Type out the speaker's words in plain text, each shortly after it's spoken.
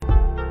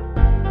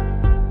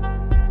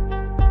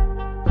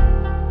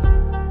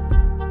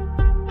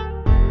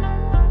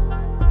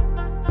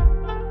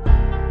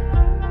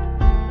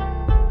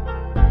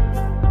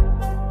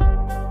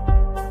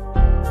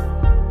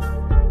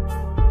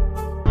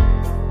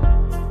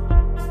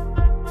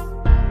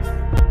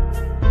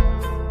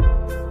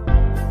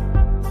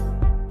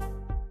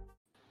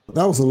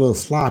That was a little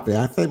sloppy.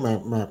 I think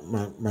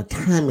my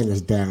timing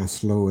is down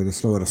slower and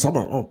slower. So I'm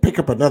gonna pick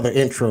up another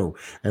intro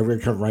and we'll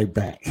come right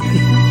back.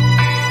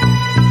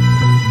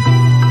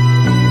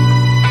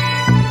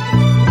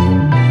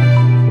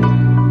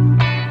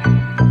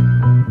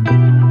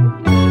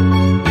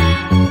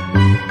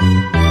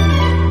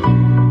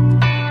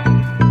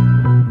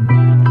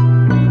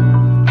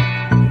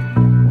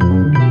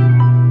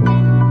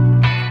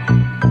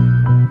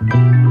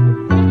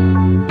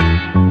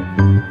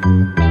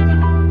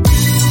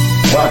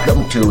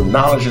 Welcome to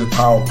Knowledge is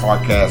Power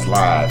Podcast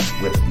Live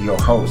with your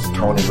host,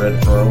 Tony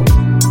Redford,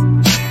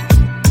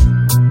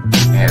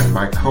 and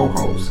my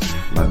co-hosts,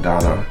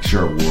 LaDonna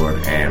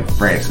Sherwood and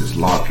Francis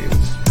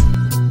Lawkins.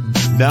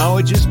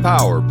 Knowledge is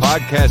Power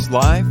Podcast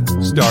Live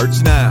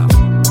starts now.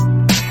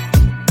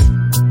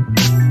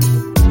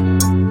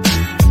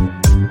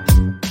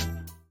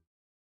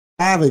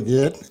 Live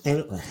again,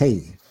 and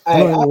hey,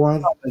 hello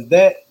everyone.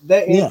 That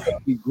intro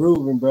be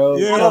grooving, bro.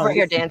 Yeah. I'm over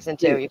here dancing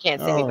too. You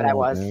can't see me, but I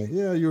was. Man.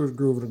 Yeah, you was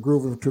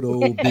grooving to the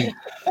old beat.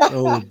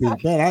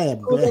 Man, I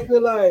am I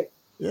feel like,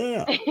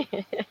 yeah.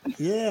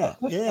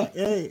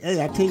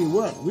 Hey, I tell you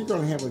what, we're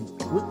gonna have tonight.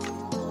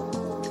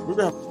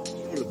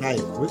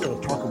 We're gonna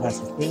talk about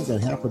some things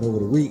that happened over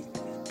the week.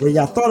 Where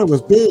y'all thought it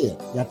was dead.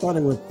 Y'all thought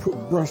it was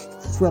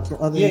swept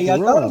under the rug.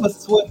 y'all thought it was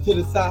swept to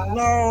the side.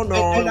 No.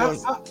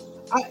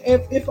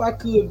 And if I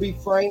could be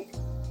frank,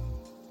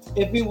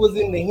 if it was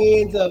in the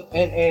hands of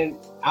and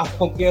I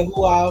don't care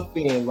who I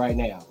offend right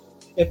now,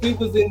 if it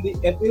was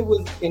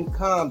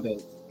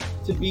incumbent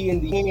to be in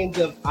the hands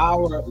of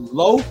our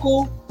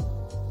local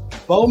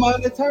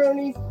Beaumont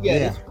attorneys,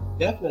 it would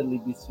definitely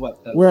be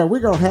swept up. Well, we're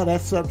gonna have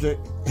that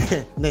subject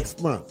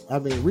next month. I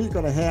mean, we're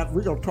gonna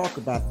talk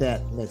about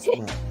that next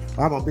month.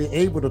 I'm gonna be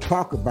able to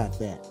talk about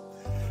that.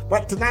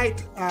 But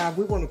tonight,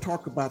 we want to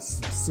talk about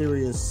some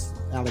serious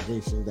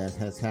allegation that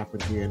has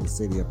happened here in the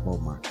city of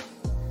Beaumont.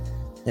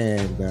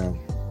 And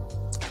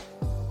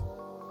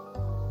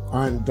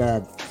on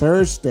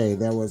Thursday,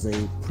 there was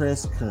a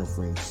press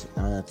conference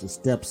at the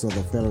steps of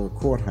the federal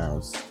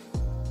courthouse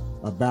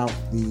about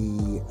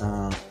the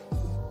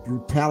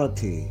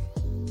brutality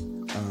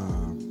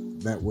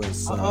that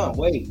was.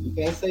 Wait, you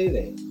can't say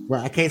that.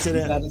 Well, I can't say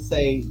that. You got to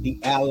say the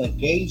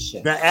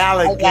allegation. The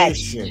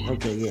allegation.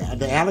 Okay, yeah,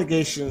 the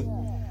allegation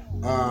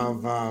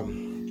of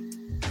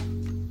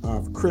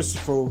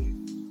Christopher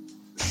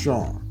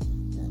Shaw.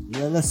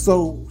 Yeah,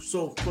 so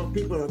for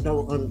people that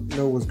don't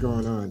know what's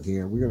going on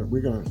here, we're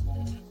going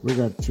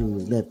to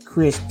let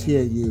Chris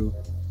tell you.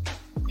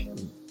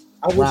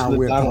 I wish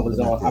LaDonna was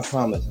on. I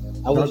promise.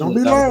 Don't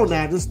be long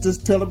now.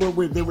 Just tell them what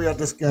we are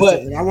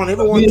discussing. I want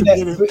everyone to get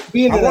in.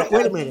 Wait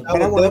a minute,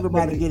 but I want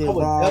everybody to get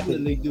involved. I would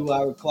definitely do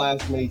our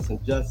classmates some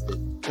justice.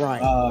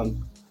 Right.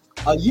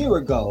 A year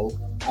ago,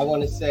 I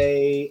want to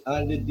say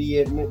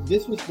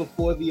this was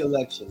before the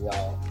election,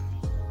 y'all.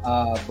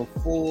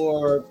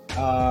 Before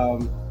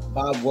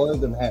Bob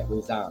Wortham had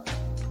resigned.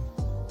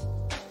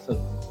 So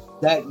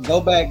that go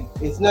back.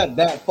 It's not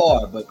that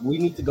far, but we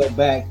need to go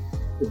back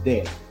to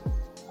then.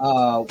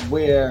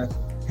 Where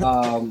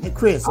hey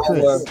Chris,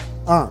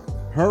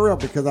 hurry up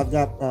because I've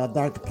got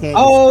Dr. Candace.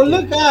 Oh,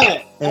 look at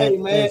it! Hey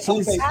And man,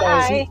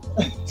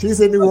 she's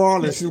in New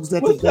Orleans. She was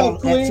at What's the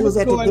up, Queen? she was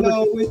at What's the going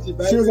on with you,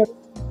 baby? she was at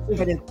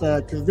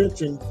the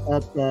convention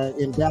up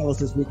in Dallas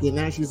this weekend.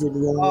 Now she's in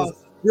New Orleans.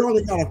 We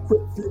only got a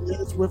quick few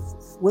minutes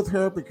with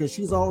her because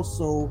she's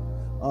also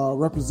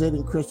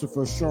representing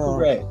Christopher Shaw.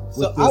 Correct.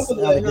 So I would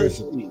let her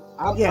speak.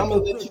 I'm gonna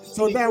let you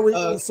speak.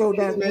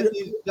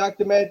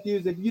 Dr.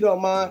 Matthews, if you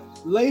don't mind,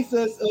 lace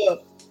us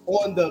up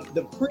on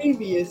the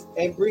previous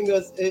and bring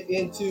us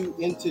into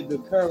the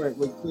current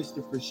with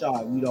Christopher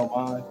Shaw, if you don't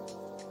mind.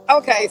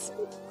 Okay, so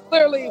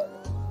clearly,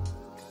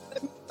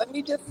 let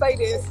me just say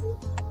this: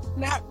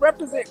 not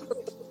represent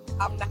Christopher.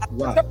 I'm not.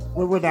 Right.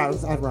 We're not.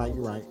 Right.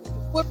 You're right.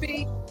 Would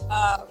be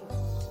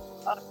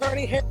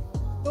Attorney Harry.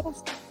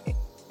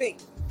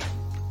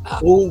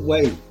 Oh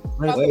wait,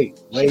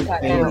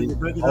 Candace.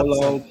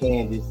 Hold on,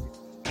 Candace.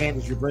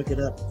 Candace, you're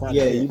breaking up.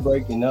 Yeah, you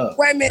breaking up.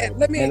 Wait a minute,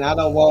 let me. And I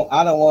don't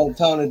want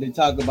Tony to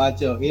talk about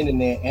your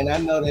internet. And I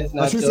know that's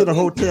not. She's in a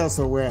hotel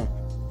somewhere.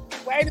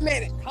 Wait a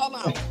minute, hold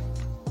on.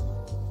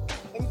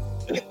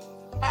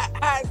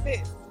 How is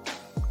this?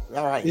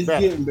 All right, it's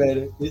getting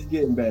better. It's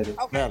getting better.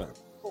 Okay. Better.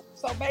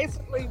 So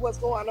basically, what's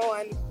going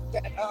on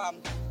that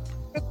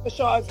Christopher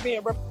Shaw is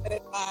being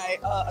represented by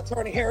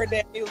Attorney Harry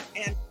Daniels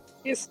and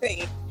his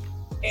team.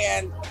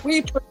 And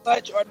we pretty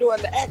much are doing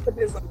the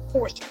activism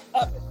portion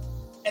of it.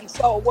 And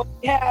so what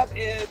we have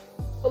is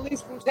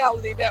police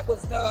brutality that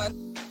was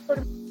done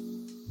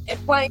in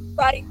plain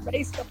sight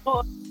based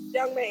upon a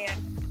young man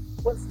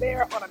was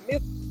there on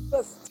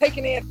was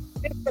taken in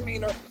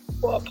misdemeanor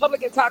for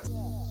public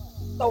intoxication.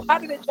 So how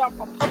did it jump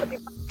from public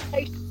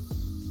intoxication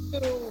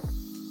to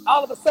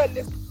all of a sudden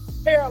it's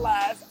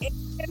paralyzed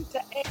and to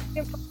add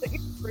insult to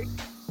injury?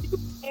 You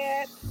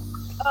had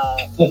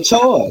a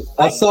charge,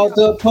 assault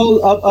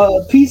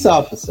a peace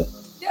officer.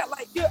 Yeah,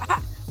 like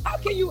how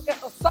can you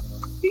assault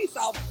a peace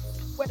officer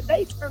when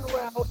they turn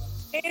around,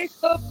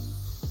 handcuff,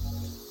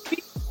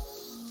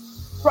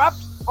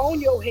 dropped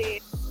on your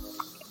head.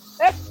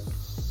 That's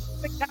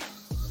the kind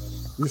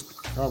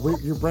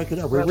You're breaking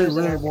up. We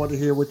really want to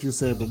hear what you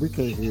said, but we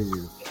can't hear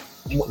you.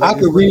 I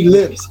could read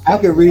lips. I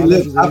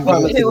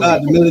promise to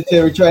God, the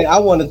military training. I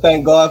want to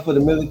thank God for the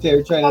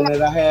military training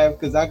that I have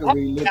because I can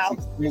read lips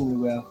extremely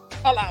well.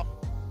 Hold on.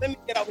 Let me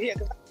get over here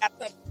because I got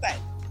something to say.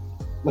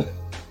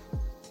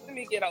 Let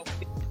me get over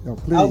here. No,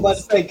 please. I was about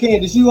to say,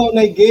 Candace, you on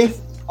their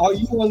guest? Are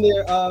you on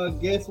their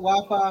guest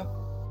Wi-Fi?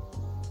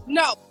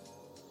 No.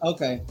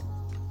 Okay.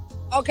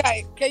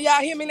 Okay. Can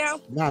y'all hear me now?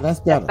 No, that's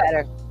better.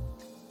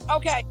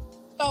 Okay.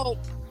 So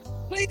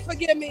please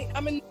forgive me.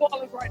 I'm in New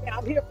Orleans right now.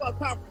 I'm here for a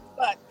conference,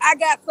 but I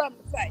got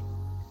something to say.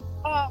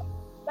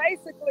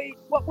 Basically,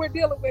 what we're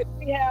dealing with,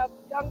 we have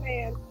a young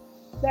man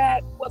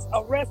that was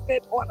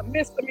arrested on a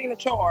misdemeanor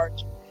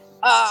charge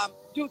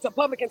due to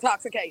public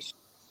intoxication.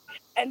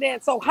 And then,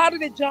 so how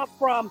did it jump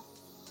from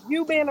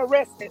you being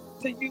arrested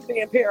to you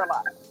being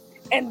paralyzed?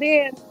 And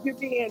then you're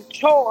being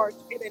charged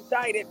and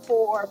indicted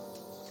for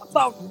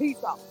assault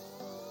peace officer.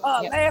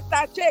 Last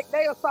I checked,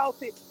 they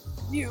assaulted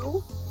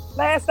you.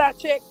 Last I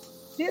checked,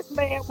 this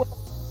man was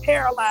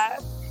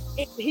paralyzed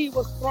and he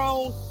was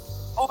thrown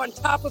on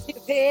top of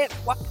his head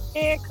while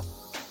handcuffed.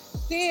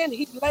 Then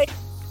he lay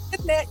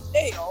in that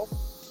jail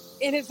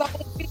in his own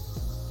feet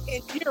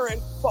and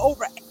urine for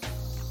over 8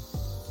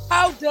 hours.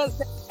 How does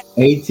that happen?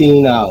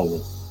 18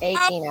 hours.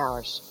 18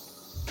 hours.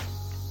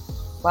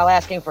 While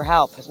asking for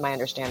help, is my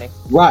understanding.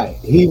 Right.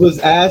 He was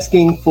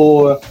asking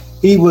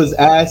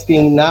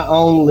not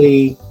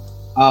only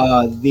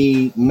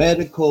the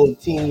medical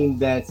team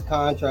that's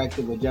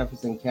contracted with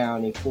Jefferson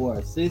County for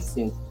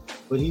assistance,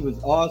 but he was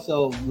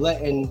also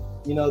letting,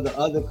 the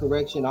other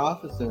correction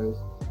officers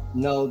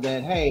know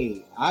that,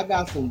 hey,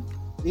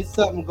 it's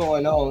something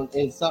going on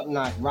and something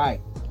not right.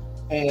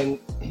 And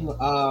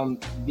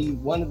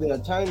one of the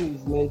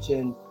attorneys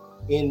mentioned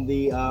in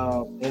the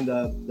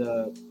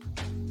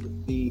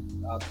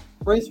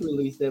press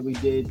release that we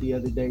did the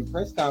other day,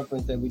 press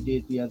conference that we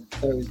did the other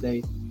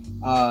Thursday,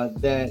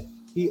 that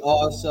he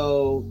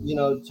also,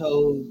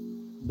 told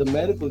the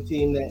medical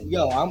team that,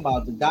 I'm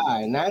about to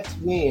die. And that's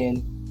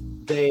when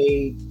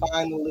they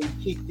finally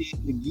kicked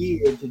into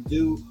gear to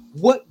do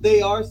what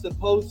they are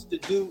supposed to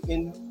do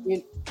in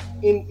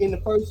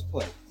the first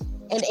place.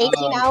 And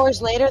 18 hours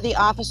later, the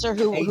officer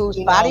whose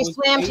body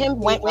slammed him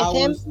went with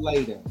him?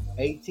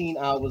 18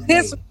 hours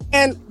This later.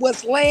 man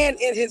was laying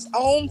in his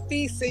own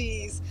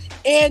feces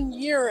and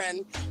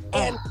urine,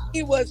 and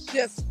he was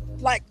just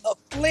like a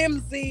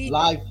flimsy,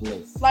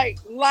 lifeless,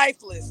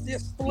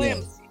 just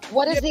flimsy. Yes.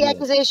 What is the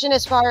accusation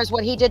as far as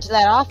what he did to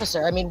that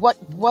officer? I mean, what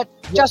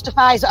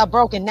justifies a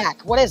broken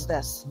neck? What is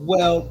this?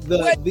 Well,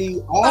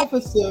 the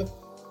officer,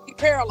 he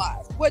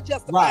paralyzed. What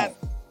justifies? Right.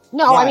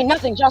 No, right. I mean,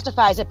 nothing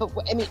justifies it. But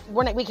I mean,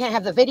 we can't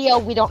have the video.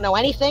 We don't know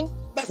anything.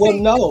 But well,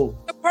 see, no.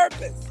 The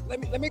purpose. Let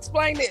me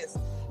explain this.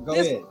 Go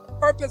ahead. Is the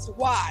purpose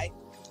why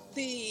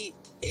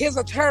his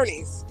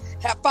attorneys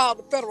have filed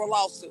a federal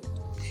lawsuit,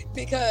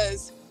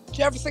 because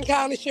Jefferson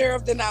County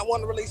Sheriff did not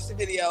want to release the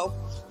video.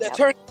 The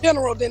Attorney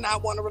General did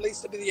not want to release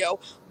the video.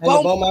 And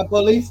about my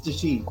police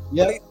chief.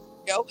 Yep.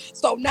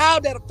 So now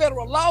that a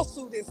federal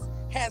lawsuit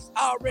has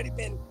already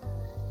been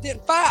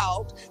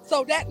filed,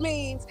 so that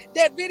means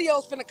that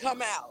video's going to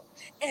come out.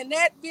 And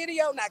that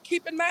video, now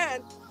keep in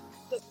mind,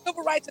 the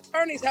civil rights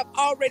attorneys have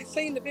already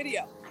seen the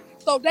video.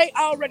 So they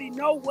already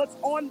know what's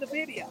on the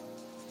video.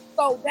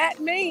 So that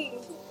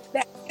means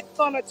that it's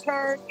going to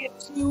turn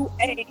into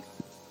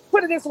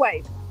put it this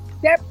way,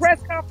 that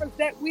press conference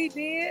that we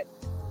did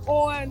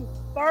on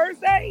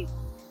Thursday,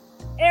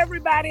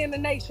 everybody in the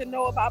nation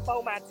know about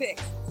Beaumont,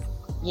 Texas.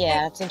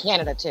 Yeah, it's in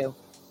Canada too.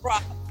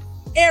 Right.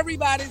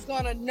 Everybody's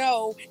going to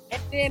know,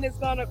 and then it's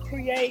going to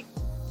create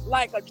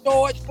like a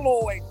George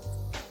Floyd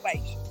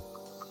situation.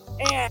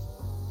 And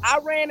I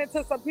ran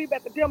into some people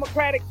at the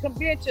Democratic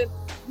convention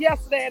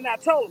yesterday, and I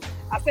told them,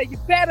 I said, you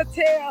better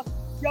tell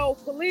your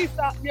police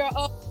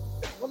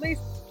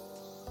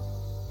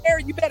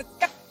area, you better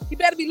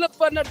be looking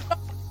for another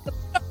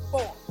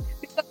form.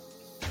 Because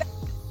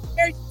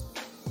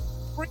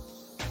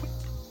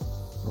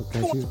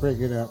okay, she's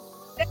breaking up.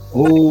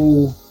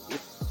 Ooh,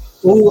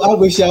 I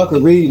wish y'all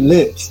could read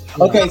lips.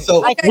 Okay,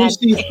 so what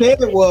she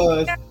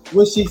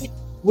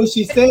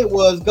said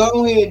was,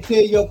 go ahead and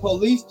tell your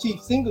police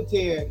chief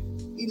Singletary,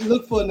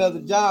 look for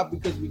another job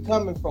because we're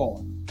coming for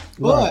him.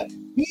 Right.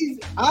 But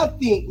I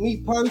think,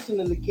 me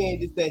personally,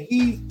 Candace, that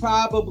he's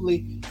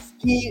probably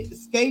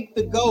escaped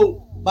the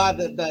goat by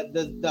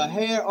the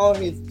hair on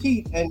his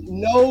teeth, and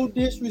no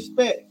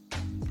disrespect.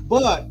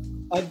 But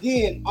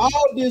again,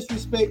 all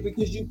disrespect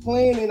because you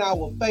playing in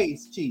our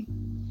face, Chief.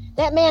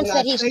 That man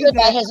said he stood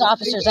by his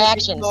officer's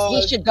actions.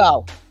 He should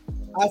go.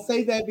 I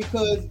say that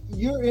because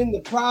you're in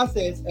the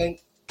process, and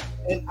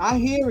I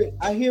hear it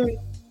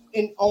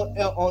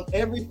on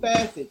every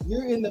facet.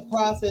 You're in the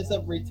process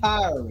of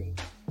retiring,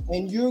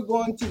 and you're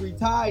going to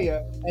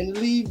retire and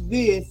leave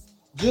this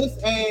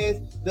just as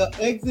the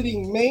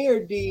exiting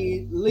mayor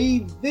did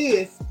leave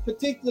this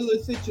particular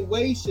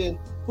situation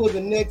for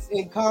the next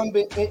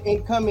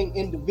incoming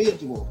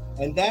individual.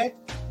 And that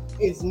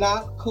is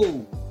not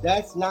cool.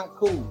 That's not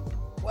cool.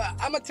 Well,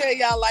 I'm gonna tell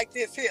y'all like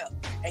this here,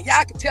 and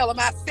y'all can tell them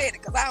I said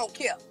it because I don't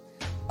care.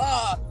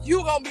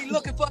 You gonna be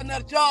looking for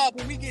another job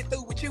when we get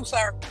through with you,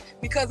 sir.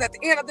 Because at the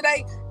end of the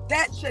day,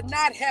 that should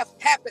not have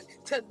happened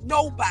to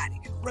nobody,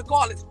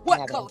 regardless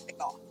what color they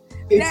are.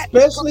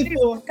 Especially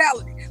for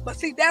brutality. But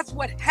see, that's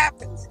what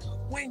happens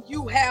when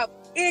you have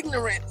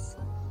ignorance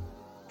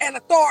and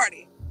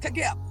authority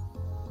together.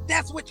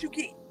 That's what you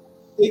get.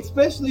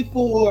 Especially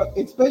for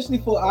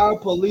our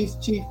police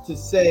chief to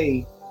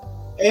say,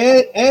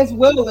 as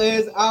well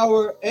as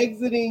our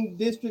exiting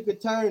district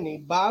attorney,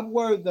 Bob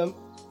Wortham,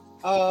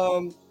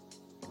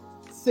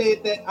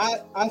 said that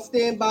I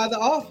stand by the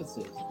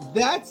officers.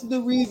 That's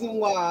the reason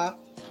why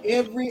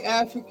every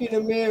African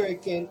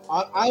American,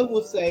 I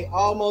will say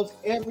almost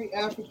every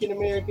African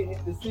American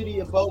in the city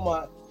of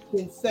Beaumont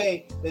can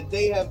say that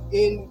they have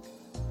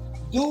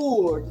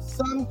endured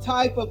some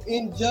type of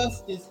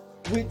injustice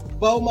with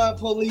Beaumont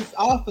police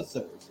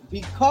officers,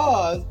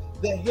 because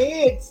the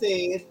head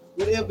says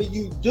whatever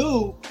you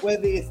do,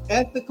 whether it's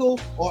ethical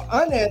or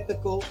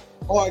unethical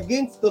or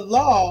against the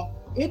law,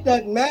 it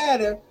doesn't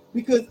matter,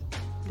 because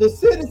the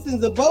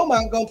citizens of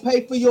Beaumont gonna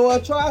pay for your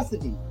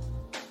atrocity.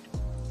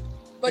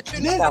 But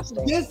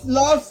this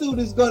lawsuit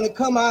is gonna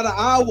come out of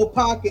our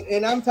pocket,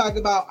 and I'm talking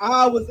about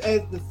ours as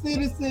the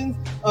citizens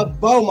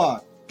of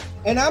Beaumont.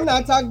 And I'm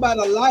not talking about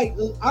no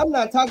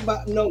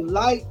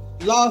light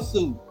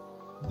lawsuit.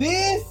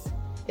 This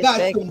got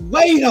some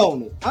weight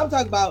on it. I'm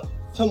talking about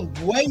some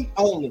weight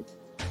on it.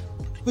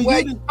 You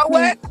know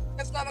what? I'm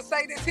just gonna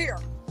say this here.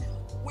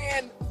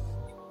 When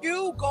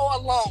you go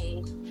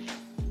along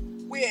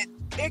with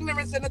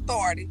ignorance and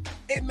authority,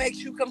 it makes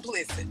you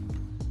complicit.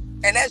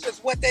 And that's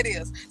just what that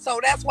is.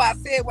 So that's why I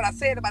said what I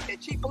said about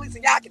that chief police,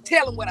 and y'all can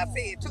tell him what I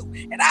said too.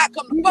 And I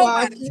come to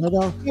none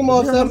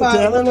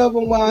of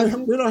them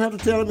watching. We don't have to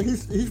tell him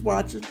he's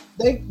watching.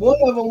 One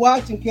of them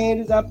watching,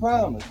 Candace, I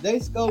promise. They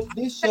scope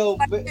this show.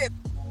 It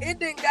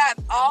done got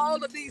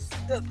all of these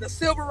the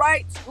civil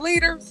rights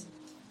leaders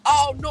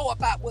all know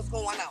about what's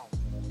going on.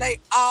 They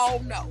all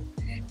know.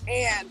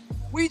 And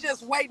we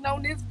just waiting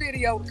on this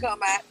video to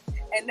come out,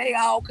 and they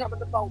all coming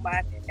to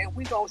Beaumont, and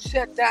we gonna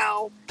shut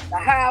down the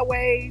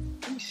highways.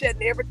 We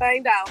shutting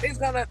everything down. It's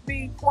gonna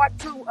be part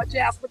 2 of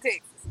Jasper,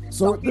 Texas.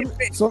 So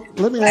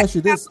let me ask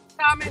you this.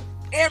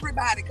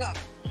 Everybody coming.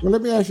 Well,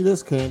 let me ask you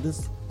this,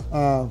 Candace.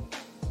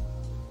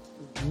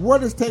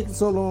 What is taking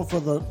so long for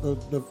the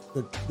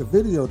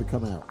video to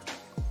come out?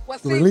 Well,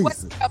 see, what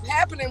ended up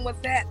happening was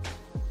that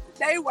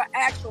they were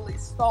actually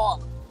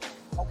stalling.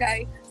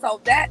 Okay, so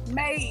that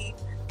made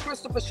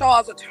Christopher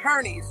Shaw's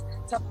attorneys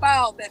to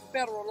file that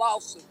federal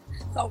lawsuit.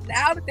 So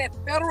now that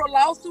federal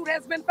lawsuit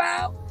has been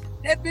filed,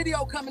 that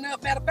video coming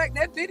up. Matter of fact,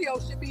 that video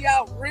should be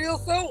out real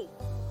soon.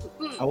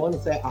 I want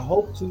to say, I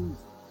hope to.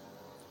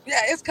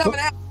 Yeah, it's coming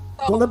out.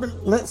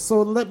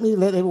 So let me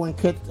let everyone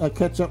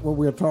catch up what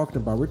we're talking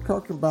about. We're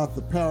talking about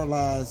the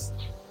paralyzed,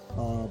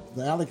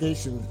 the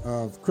allegation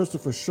of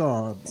Christopher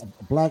Shaw, a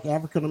black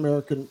African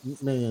American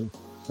man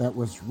that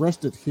was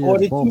arrested here.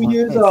 42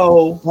 years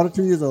old.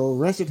 42 years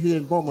old, arrested here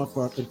in Beaumont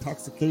for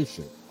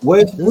intoxication.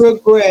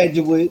 Westbrook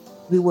graduate.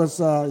 He was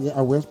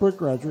a Westbrook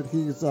graduate.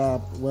 He was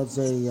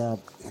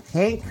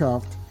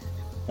handcuffed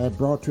and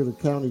brought to the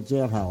county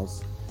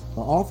jailhouse.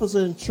 The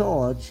officer in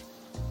charge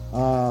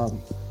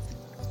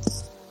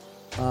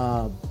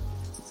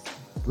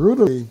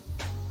brutally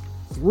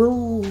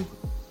threw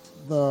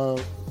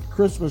the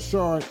Christopher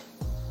Shaw.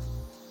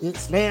 It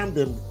slammed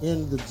him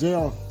in the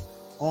jail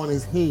on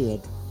his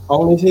head.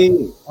 On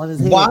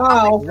his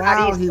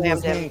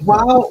head.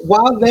 Wow.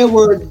 While there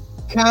were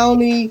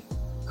county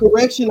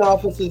correction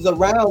officers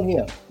around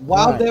him.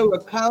 While there were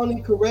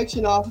county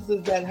correction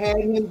officers that had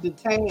him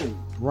detained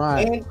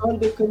and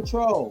under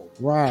control.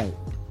 Right.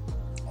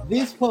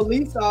 This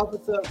police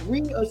officer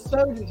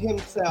reasserted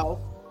himself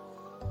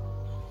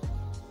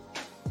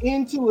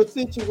into a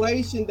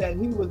situation that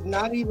he was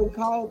not even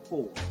called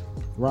for.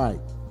 Right.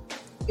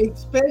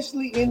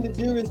 Especially in the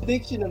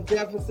jurisdiction of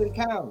Jefferson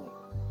County.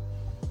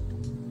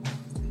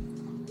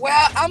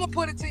 Well, I'm going to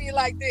put it to you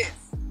like this.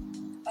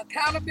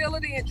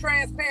 Accountability and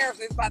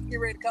transparency is about to get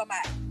ready to come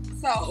out.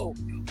 So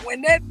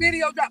when that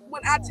video dropped,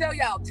 when I tell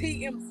y'all,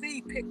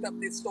 TMZ picked up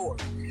this story.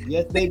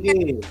 Yes, they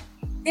did.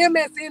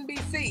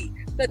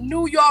 MSNBC, the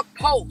New York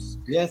Post.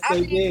 Yes,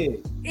 they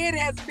did. It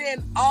has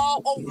been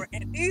all over.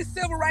 And these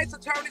civil rights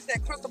attorneys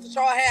that Christopher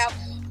Shaw have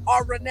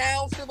are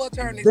renowned civil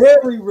attorneys.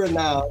 Very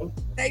renowned.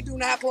 They do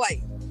not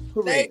play.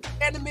 Correct.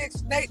 They in the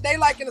mix. They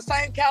like in the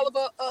same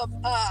caliber of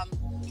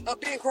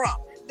Ben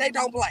Crump. They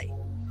don't play.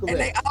 Correct. And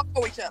they all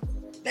know each other.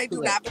 They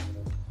do not play.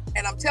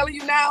 And I'm telling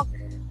you now,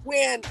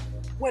 when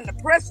the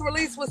press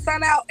release was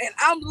sent out and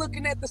I'm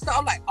looking at the stuff,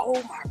 I'm like,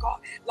 oh my God.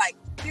 Like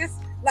this,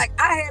 like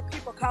I had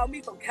people call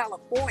me from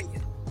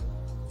California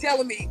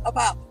telling me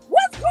about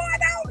what's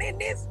going on in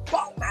this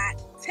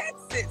Beaumont,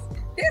 Texas.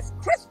 This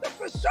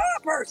Christopher Shaw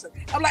person.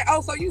 I'm like,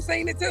 oh, so you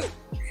seen it too?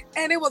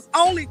 And it was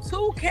only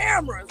 2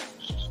 cameras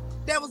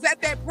that was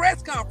at that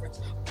press conference.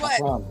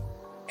 But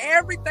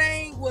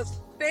everything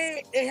was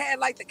fed. It had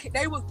like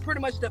they was pretty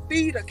much the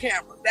feeder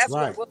cameras. That's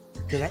Right. what it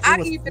was. 'Cause I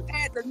was, even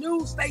had the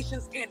news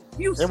stations in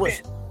Houston.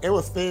 it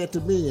was fed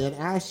to me, and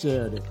I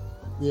shared it.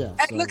 Yeah.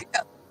 Hey, so- look at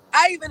that.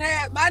 I even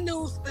had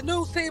the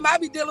news team I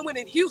be dealing with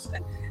in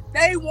Houston.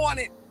 They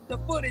wanted the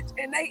footage,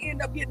 and they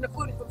end up getting the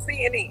footage from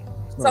CNN.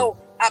 So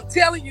I'm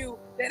telling you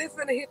that it's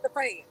gonna hit the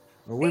fan.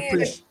 Well, we And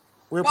appreciate.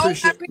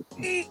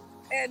 PD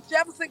and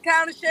Jefferson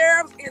County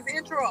Sheriffs is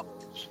in trouble,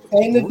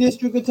 And the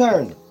district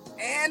attorney.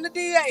 and the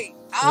DA.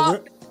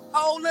 Well,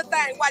 Whole little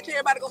thing. Watch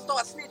everybody gonna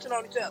start snitching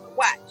on each other.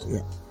 Watch.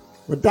 Yeah.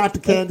 Well, Dr.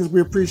 Candace, we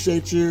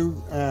appreciate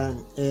you.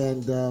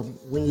 And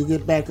when you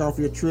get back off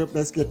your trip,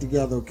 let's get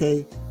together,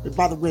 okay? And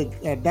by the way,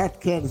 Dr.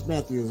 Candace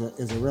Matthews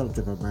is a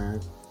relative of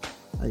mine.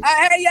 Hey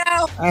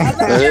y'all. I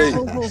love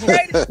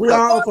Hey. y'all. We're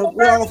all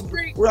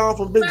Street.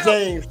 from Big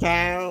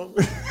Jamestown.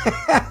 All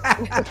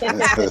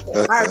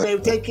right,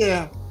 baby, take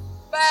care.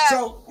 Bye.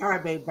 So, all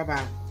right, babe,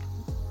 bye-bye.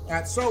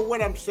 So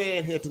what I'm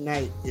saying here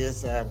tonight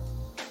is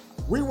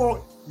we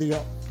want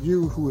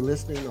you who are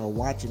listening or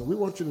watching, we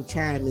want you to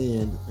chime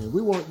in, and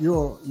we want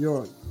your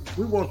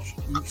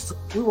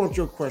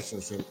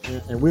questions,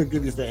 and we'll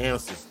give you the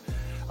answers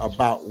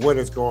about what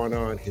is going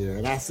on here.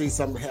 And I see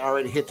some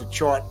already hit the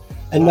chart.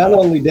 And not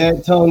only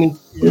that, Tony,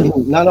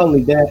 not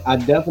only that, I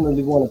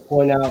definitely want to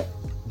point out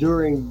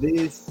during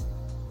this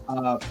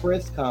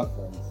press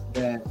conference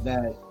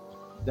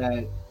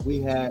that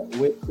we had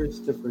with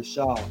Christopher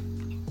Shaw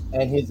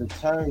and his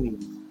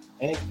attorneys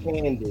and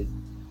Candace,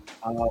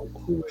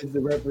 who is the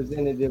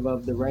representative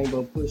of the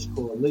Rainbow Push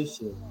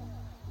Coalition,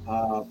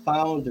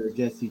 founder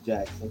Jesse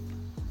Jackson.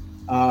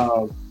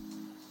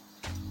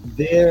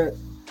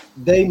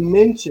 They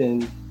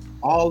mentioned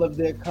all of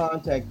their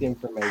contact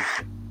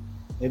information.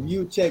 If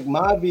you check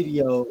my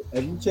video,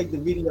 if you check the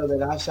video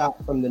that I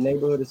shot from the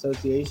Neighborhood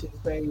Association's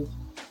page,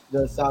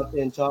 the South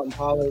End Charlton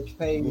College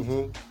page,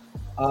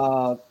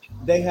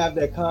 they have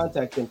their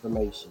contact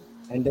information,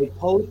 and they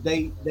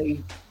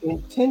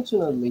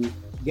intentionally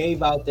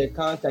gave out their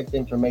contact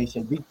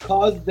information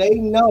because they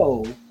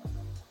know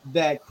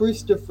that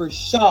Christopher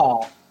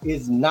Shaw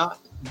is not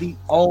the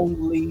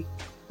only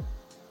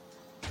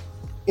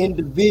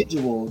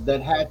individual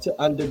that had to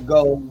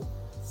undergo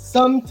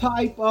some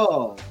type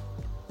of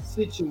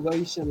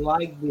situation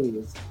like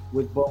this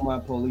with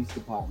Beaumont Police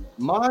Department.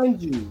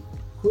 Mind you,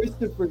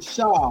 Christopher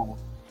Shaw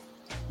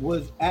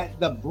was at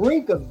the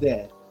brink of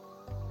death,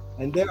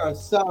 and there are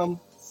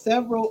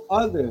several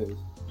others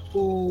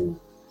who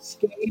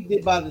scathed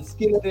it by the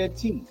skin of their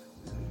teeth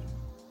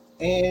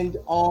and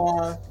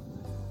are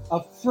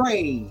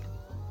afraid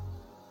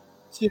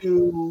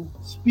to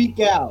speak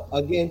out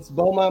against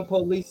Beaumont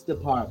Police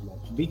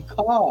Department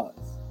because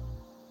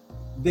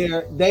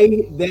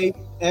they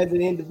as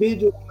an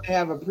individual may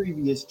have a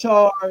previous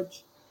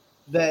charge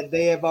that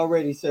they have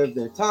already served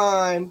their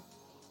time,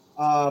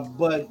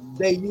 but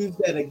they use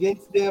that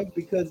against them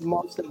because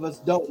most of us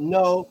don't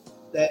know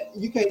that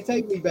you can't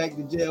take me back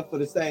to jail for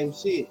the same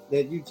shit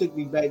that you took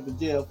me back to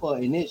jail for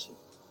initially.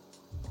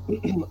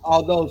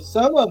 Although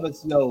some of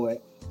us know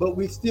it, but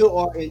we still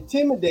are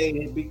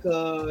intimidated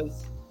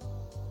because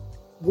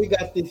we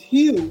got this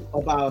hue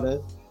about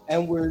us,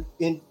 and we're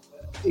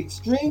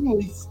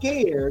extremely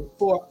scared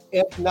for,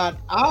 if not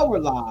our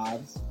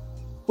lives,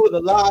 for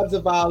the lives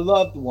of our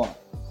loved ones.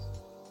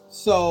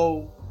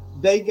 So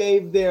they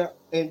gave their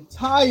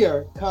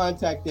entire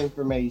contact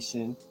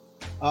information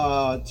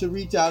to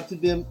reach out to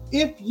them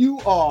if you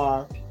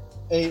are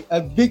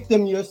a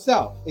victim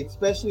yourself,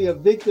 especially a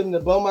victim to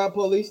Beaumont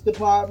Police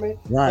Department,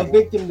 Right. a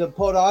victim to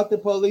Port Arthur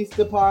Police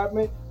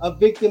Department, a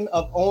victim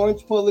of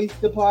Orange Police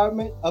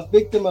Department, a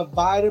victim of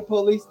Vidor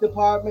Police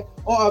Department,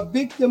 or a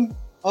victim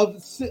of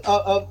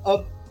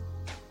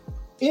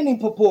any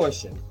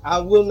proportion. I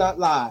will not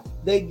lie.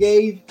 They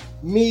gave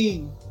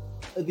me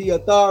the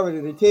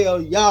authority to tell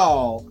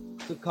y'all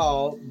to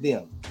call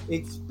them,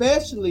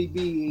 especially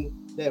being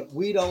that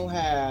we don't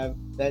have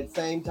that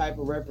same type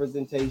of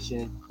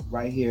representation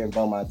right here in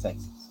Beaumont,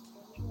 Texas.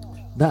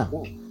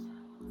 Now,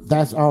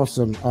 that's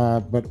awesome.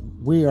 But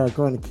we are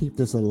going to keep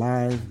this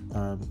alive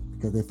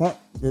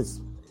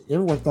because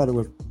everyone thought it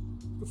was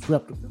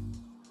swept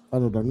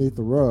underneath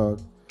the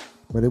rug,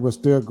 but it was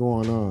still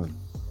going on.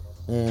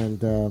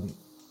 And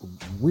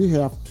we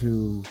have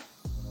to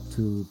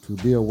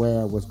be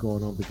aware of what's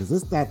going on because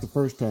it's not the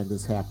first time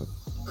this happened.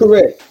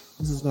 Correct.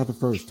 This is not the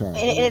first time.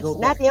 And it's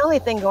not the only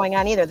thing going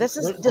on either. This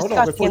is Hold on,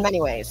 disgusting in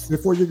many ways.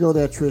 Before you go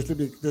there, Trish, let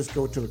me just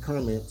go to the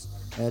comments.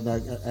 And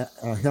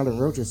Helen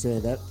Roach is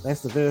saying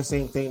that's the very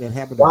same thing that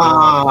happened in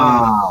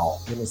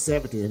the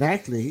 70s. And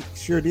actually, he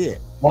sure did.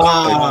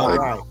 Wow.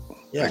 Right.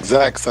 Yeah.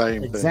 Exact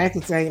same thing.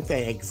 Exactly the same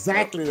thing.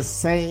 Exactly the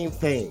same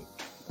thing.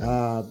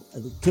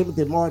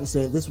 Timothy Martin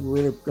said this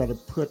really going to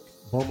put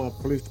Beaumont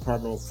Police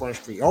Department on Front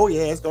Street. Oh,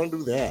 yeah, it's going to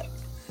do that.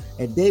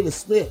 And David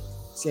Smith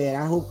said,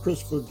 I hope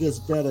Christopher gets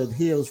better and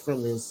heals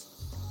from this.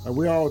 And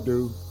we all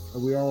do. I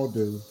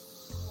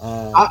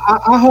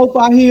hope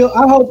I heal.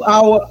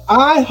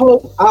 I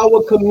hope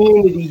our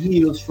community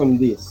heals from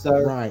this,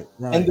 sir. Right.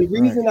 And the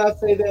reason I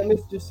say that,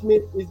 Mr.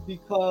 Smith, is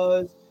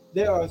because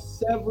there are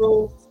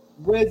several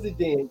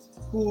residents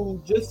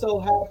who just so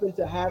happen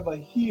to have a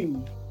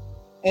hue,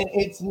 and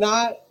it's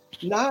not.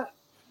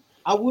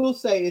 I will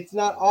say it's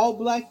not all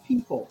black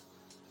people.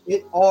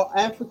 It are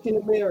African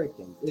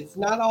Americans. It's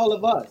not all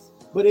of us.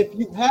 But if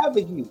you have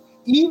a hue,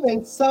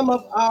 even some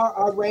of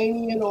our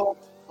Iranian or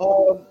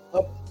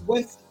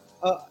West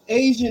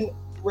Asian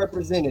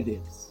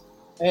representatives,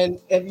 and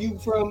if you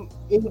from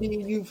India,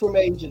 you from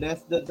Asia.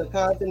 That's the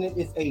continent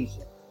is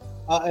Asia.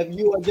 If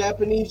you are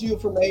Japanese, you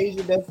from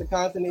Asia. That's the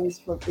continent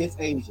is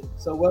Asia.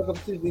 So welcome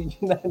to the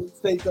United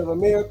States of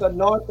America,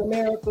 North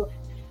America.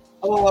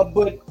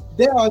 But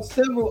there are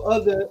several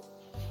other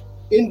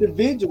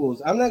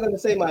individuals. I'm not going to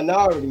say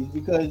minorities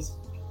because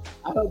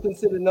I don't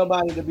consider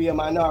nobody to be a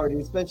minority,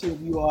 especially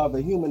if you are of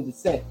a human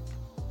descent.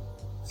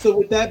 So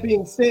with that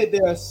being said,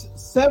 there are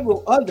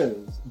several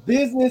others,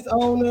 business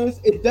owners.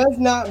 It does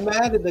not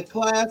matter the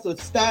class or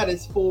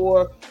status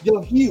for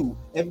your hue.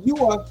 If you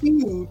are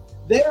hued,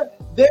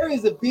 there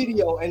is a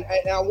video, and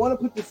I want to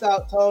put this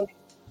out, Tony.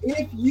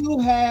 If you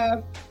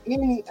have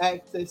any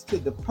access to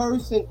the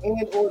person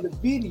and or the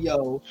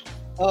video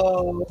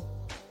of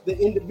the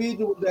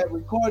individual that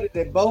recorded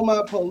that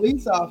Beaumont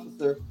police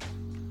officer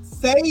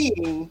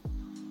saying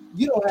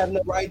you don't have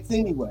no rights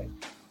anyway.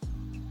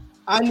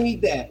 I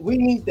need that. We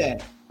need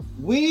that.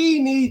 We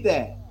need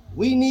that.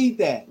 We need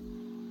that.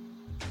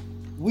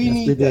 We Yes,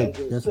 need we that.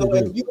 do. Yes, So we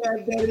if do. you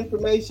have that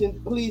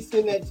information, please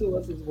send that to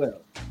us as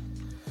well.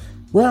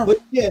 Well, But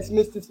yes,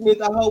 Mr.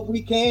 Smith, I hope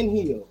we can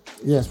heal.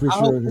 yes, we I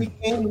sure hope we do.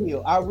 can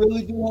heal. I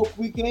really do hope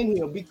we can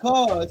heal,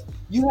 because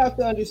you have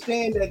to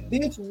understand that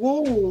this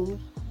wound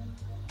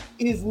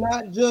is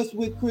not just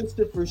with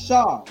Christopher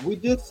Shaw. We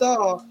just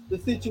saw the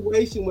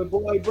situation with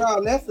Boyd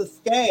Brown. That's a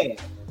scab.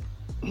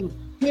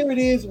 Here it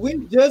is. We're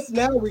just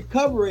now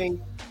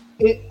recovering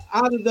it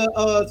out of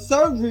the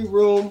surgery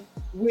room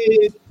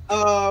with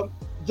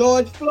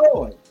George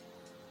Floyd.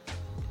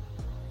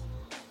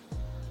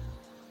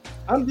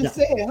 I'm just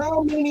saying,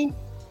 how many?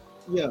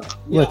 Yeah.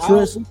 Well, I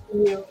Trish- hope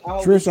we can heal. I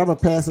hope Trish, I'm gonna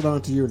pass it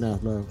on to you now,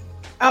 love.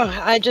 Oh,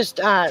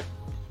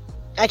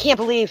 I can't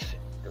believe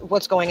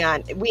what's going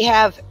on. We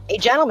have a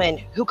gentleman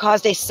who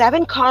caused a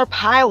 7-car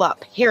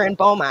pileup here in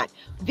Beaumont.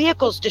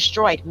 Vehicles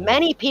destroyed.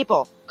 Many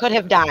people could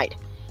have died.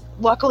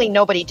 Luckily,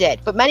 nobody did,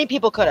 but many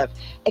people could have.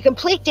 A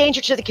complete danger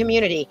to the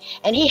community,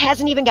 and he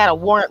hasn't even got a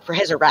warrant for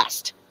his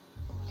arrest.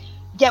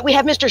 Yet we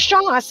have Mr.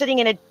 Shaw sitting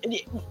in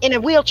a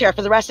wheelchair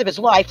for the rest of his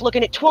life,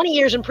 looking at 20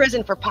 years in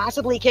prison for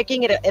possibly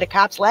kicking at a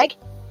cop's leg.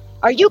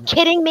 Are you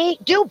kidding me?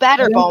 Do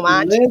better,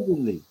 Beaumont.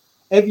 Allegedly.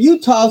 If you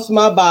toss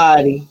my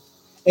body,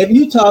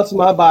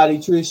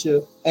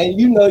 Tricia, and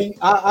you know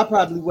I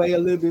probably weigh a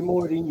little bit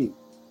more than you,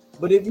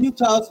 but if you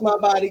toss my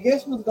body,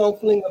 guess what's gonna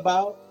fling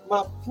about?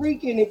 My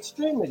freaking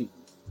extremity.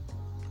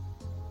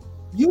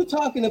 You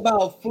talking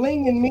about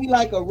flinging me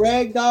like a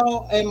rag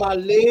doll and my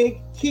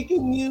leg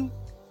kicking you?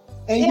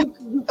 And Yeah.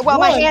 you Well,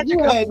 my one, hands you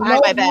are had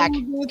behind my back.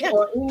 bruises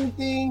or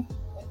anything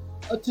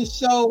to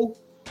show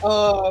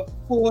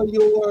for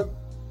your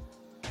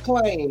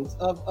claims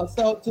of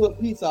assault to a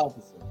peace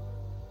officer.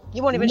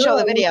 You won't even show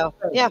the video.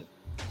 Yeah.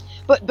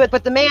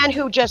 But the man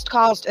who just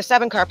caused a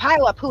 7-car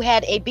pileup, who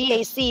had a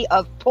BAC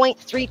of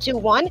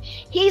 0.321,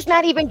 he's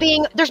not even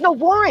there's no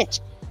warrant.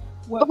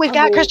 Well, But we've I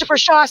got mean, Christopher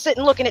Shaw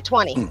sitting looking at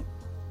 20.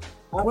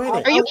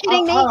 Are you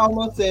kidding me? I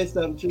almost said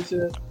something,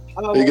 Tricia.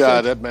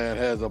 That man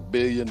has $1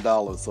 billion,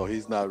 so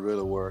he's not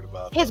really worried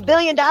about His it. $1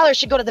 billion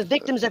should go to the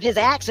victims of his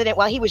accident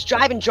while he was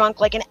driving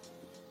drunk like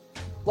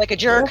a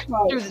jerk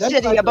through the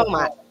city of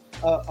Beaumont.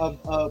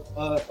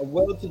 A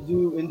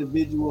well-to-do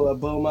individual of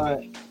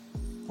Beaumont.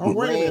 Oh,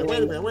 wait a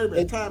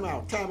minute. Time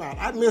out.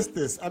 I missed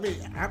this. I mean,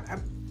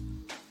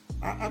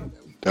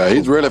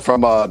 He's really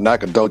from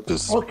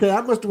Nacogdoches. okay,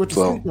 I must have went to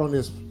So- sleep on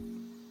this.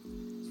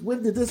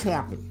 When did this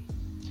happen?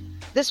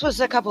 This was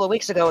a couple of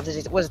weeks ago.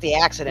 Was the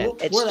accident?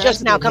 What It's just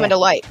accident now coming to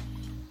light.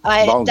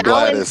 On Dowling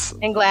Gladys.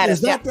 and Gladys.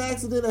 Is that the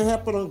accident that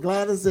happened on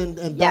Gladys and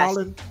Yes.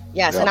 Darling?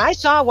 Yes, Yeah. and I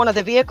saw one of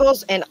the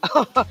vehicles, and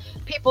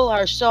people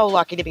are so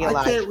lucky to be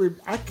alive.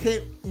 I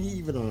can't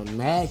even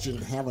imagine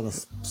having a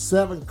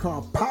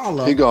 7-car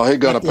pileup. He gonna at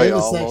the pay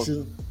all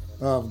intersection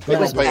of He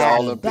Gladys gonna pay all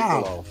and them people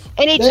Darling. off.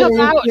 And he took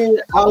out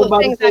a couple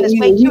of things on his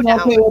way He too gonna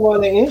now. pay him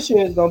on the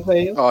insurance. Gonna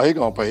pay him. Oh, he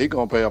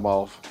gonna pay them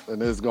off,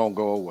 and it's gonna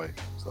go away.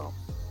 So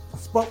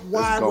But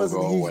why gonna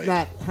wasn't go he away.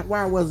 not?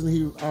 Why wasn't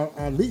he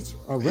at least he's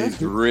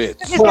arrested? rich.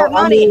 He's got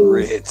money,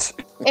 Rich.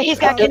 and he's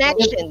got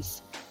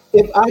connections.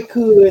 If I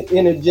could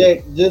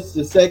interject just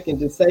a second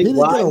to say didn't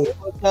why go. he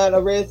was not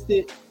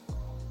arrested,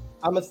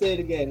 I'm gonna say it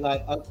again.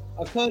 Like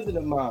a cousin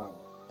of mine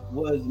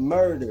was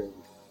murdered,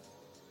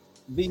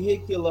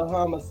 vehicular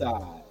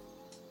homicide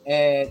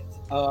at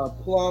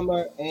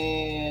Plummer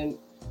and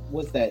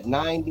what's that?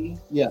 90?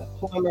 Yeah,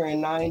 Plummer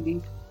and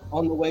 90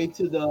 on the way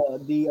to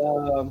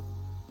the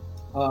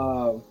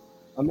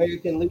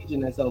American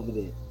Legion that's over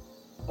there.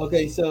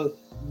 Okay, so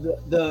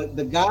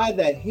the guy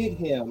that hit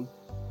him,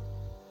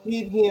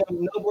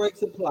 no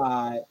brakes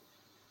applied.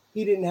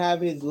 He didn't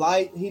have his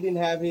light, he didn't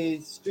have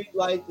his street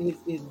light, his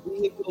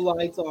vehicle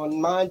lights on.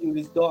 Mind you,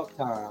 it's dark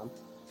time.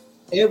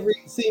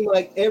 Seemed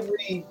like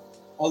every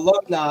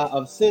alumni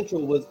of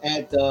Central was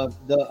at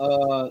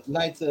the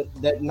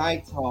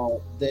Knights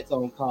Hall that's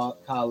on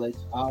college.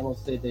 I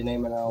almost said their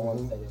name and I don't want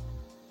to say it.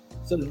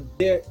 So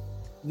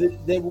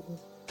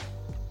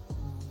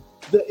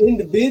the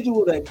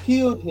individual that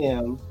killed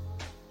him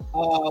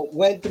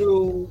went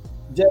through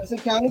Jefferson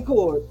County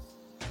courts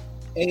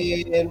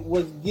and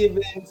was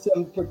given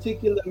some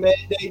particular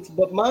mandates.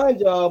 But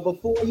mind y'all,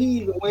 before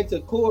he even went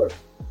to court,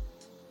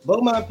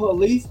 Beaumont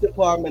Police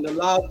Department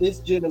allowed this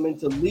gentleman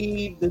to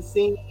leave the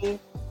scene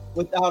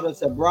without a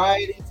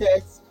sobriety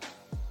test.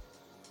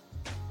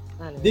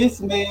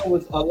 This man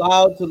was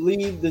allowed to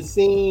leave the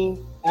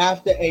scene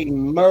after a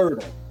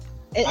murder.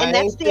 And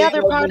that's the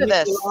other part of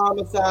this.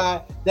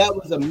 Homicide, that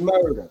was a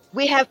murder.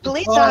 We have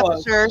police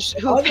officers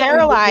who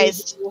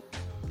paralyzed.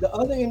 The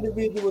other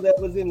individual that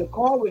was in the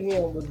car with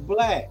him was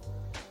black.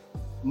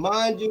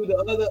 Mind you,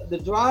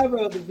 the driver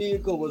of the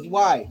vehicle was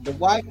white. The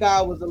white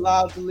guy was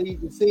allowed to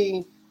leave the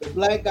scene. The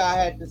black guy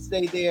had to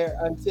stay there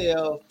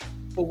until,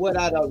 for what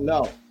I don't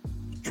know.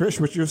 Trish,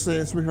 what you're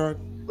saying, sweetheart?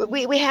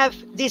 We have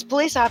these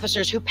police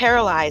officers who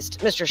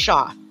paralyzed Mr.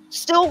 Shaw,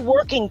 still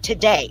working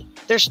today.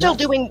 They're still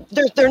doing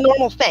their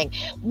normal thing.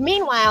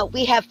 Meanwhile,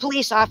 we have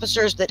police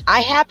officers that I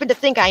happen to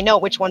think I know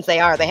which ones they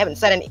are. They haven't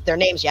said their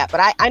names yet,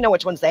 but I know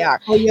which ones they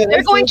are. Oh, yeah,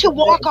 they're going to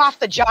walk off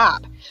the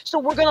job. So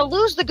we're going to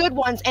lose the good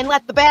ones and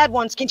let the bad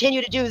ones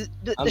continue to do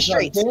the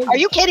streets. Are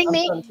you kidding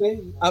me?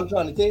 I'm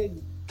trying to tell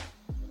you.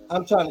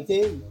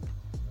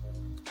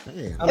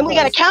 And we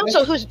got a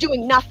council who's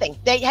doing nothing.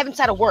 They haven't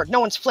said a word. No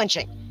one's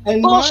flinching.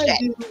 And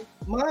bullshit.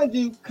 Mind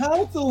you,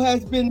 council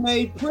has been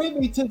made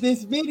privy to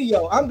this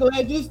video. I'm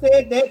glad you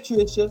said that,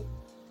 Trisha.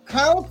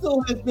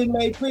 Council has been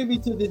made privy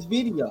to this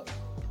video.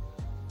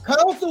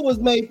 Council was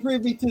made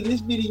privy to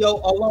this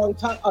video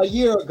a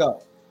year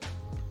ago.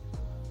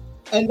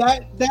 And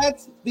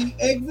that's the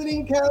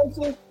exiting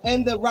council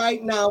and the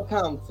right now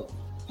council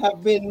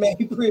have been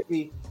made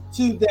privy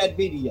to that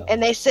video.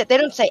 And they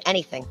don't say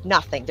anything,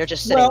 nothing. They're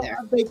just sitting there.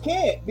 They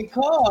can't,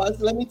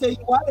 because let me tell you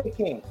why they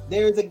can't.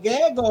 There's a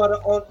gag order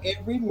on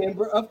every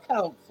member of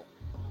council.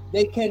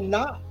 They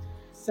cannot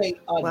say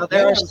well,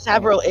 there are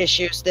several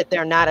issues that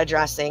they're not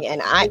addressing.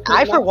 And I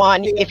for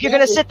one, if you're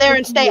going to sit there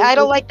and stay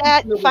idle like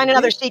that, find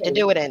another seat to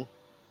do it in.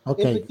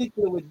 Okay. In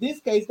particular with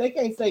this case, they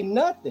can't say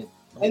nothing.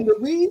 And the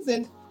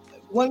reason,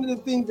 one of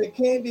the things that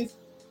Candace,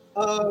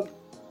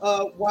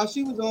 while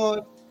she was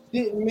on,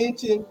 didn't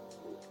mention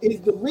is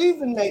the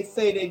reason they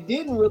say they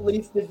didn't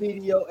release the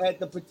video at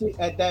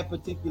that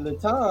particular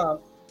time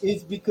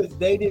is because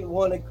they didn't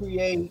want to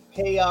create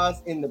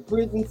chaos in the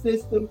prison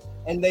system,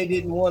 and they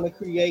didn't want to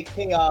create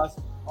chaos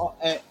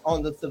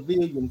on the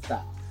civilian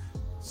side.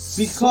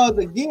 Because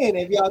again,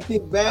 if y'all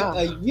think back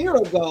a year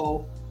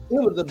ago, it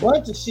was a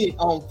bunch of shit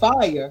on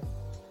fire.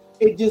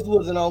 It just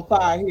wasn't on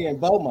fire here in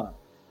Beaumont.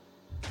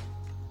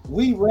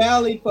 We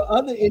rallied for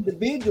other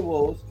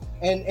individuals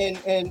and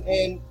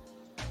didn't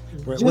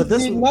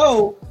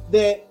know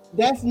that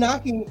that's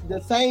knocking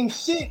the same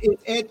shit is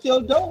at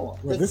your door.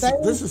 Well, this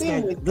is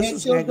not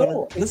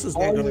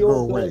going to go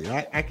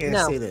away. I can't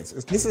say this.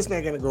 This is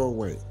not going to go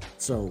away.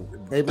 So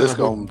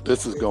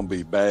this is going to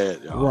be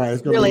bad, y'all. Right,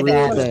 it's going to be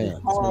real bad.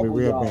 It's going to be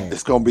real bad.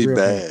 It's going to be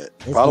bad.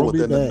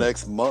 Probably within the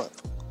next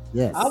month.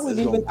 Yes. I wouldn't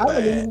even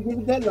give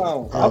it that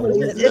long.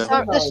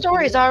 The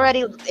story's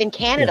already in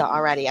Canada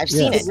already. I've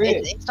seen it.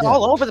 It's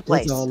all over the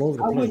place. I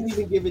wouldn't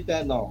even give it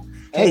that long.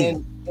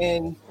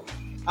 And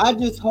I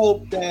just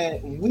hope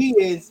that we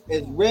as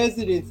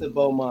residents of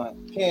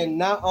Beaumont can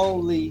not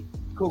only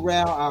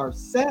corral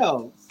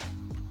ourselves,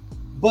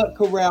 but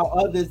corral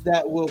others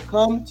that will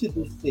come to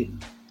the city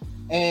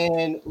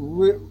and,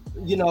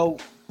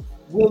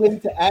 willing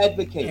to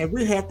advocate. And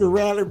we have to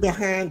rally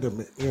behind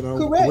them,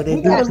 Correct.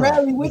 We got to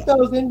rally with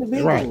those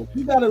individuals. Right.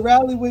 You got to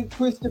rally with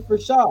Christopher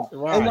Shaw.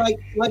 Right. And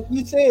like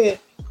you said,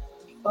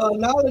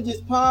 Knowledge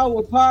is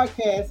Power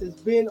podcast has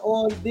been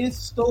on this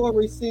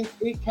story since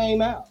it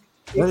came out.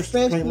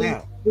 Especially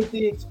with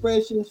the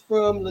expressions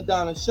from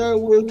LaDonna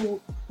Sherwood,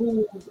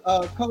 who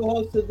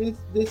co-hosted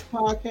this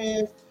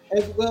podcast,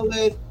 as well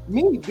as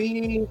me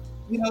being,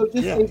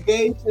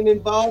 engaged and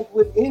involved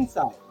with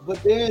Insight.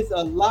 But there's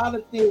a lot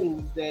of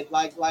things that,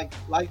 like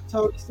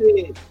Tony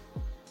said,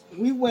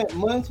 we went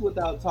months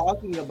without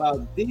talking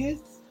about this.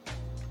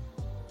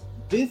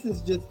 This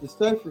is just the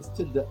surface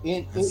to the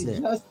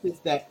injustice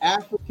that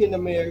African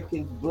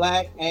Americans,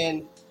 Black,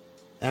 and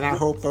I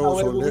hope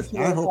those are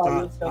listening. I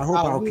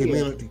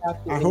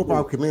hope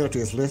our community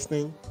is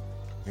listening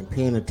and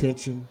paying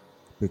attention,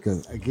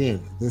 because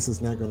again, this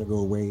is not going to go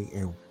away,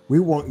 and we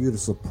want you to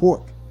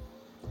support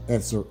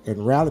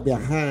and rally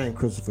behind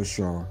Christopher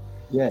Shaw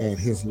and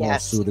his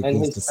lawsuit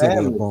against the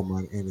city of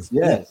Beaumont and his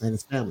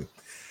family.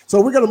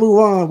 So we're going to move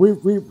on.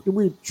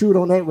 We chewed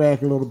on that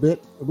rag a little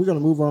bit. We're going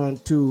to move on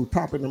to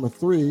topic number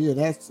 3, and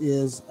that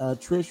is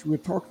Trish. We're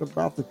talking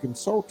about the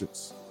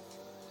consultants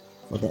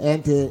for the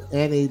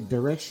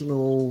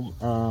anti-directional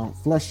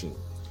flushing.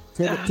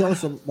 Tell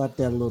us about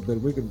that a little bit.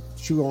 We can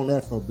chew on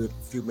that for a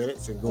few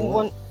minutes and go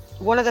on.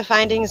 One of the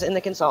findings in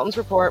the consultant's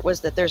report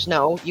was that there's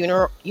no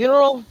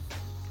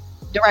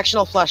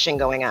directional flushing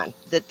going on.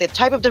 The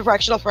type of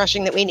directional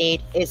flushing that we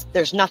need is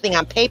there's nothing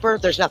on paper,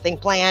 there's nothing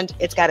planned,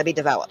 it's got to be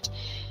developed.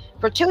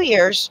 For 2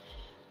 years,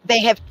 they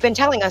have been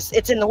telling us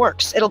it's in the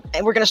works. And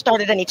we're going to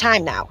start at any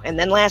time now. And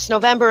then last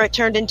November, it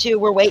turned into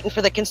we're waiting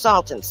for the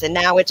consultants. And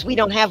now it's we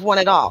don't have one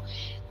at all.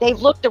 They've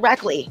looked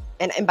directly,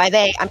 and by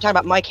they, I'm talking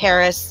about Mike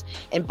Harris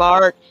and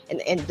Bart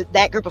and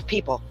that group of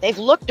people. They've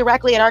looked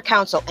directly at our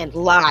council and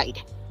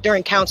lied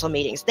during council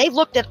meetings. They've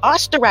looked at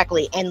us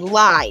directly and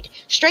lied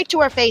straight to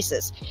our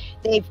faces.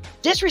 They've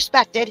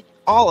disrespected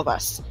all of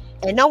us,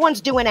 and no one's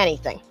doing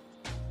anything.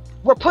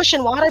 We're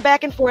pushing water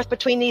back and forth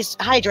between these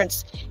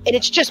hydrants, and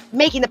it's just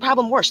making the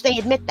problem worse. They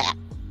admit that.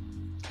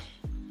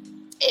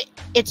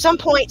 At some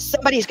point,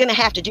 somebody's going to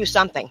have to do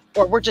something,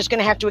 or we're just going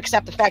to have to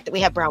accept the fact that we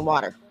have brown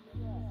water.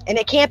 And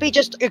it can't be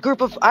just a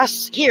group of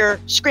us here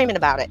screaming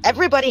about it.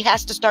 Everybody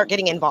has to start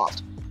getting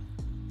involved.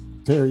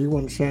 Terry, you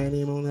want to chime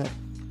in on that?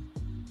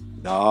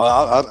 No,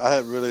 I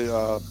hadn't really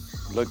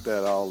looked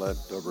at all that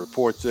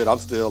reports yet. I'm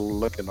still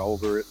looking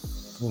over it.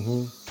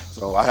 Mm-hmm.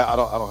 So I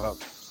don't have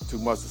too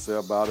much to say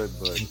about it,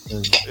 but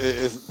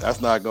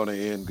that's not going to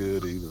end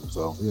good either.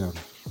 So yeah,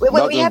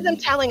 we have them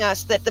telling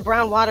us that the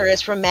brown water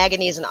is from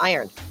manganese and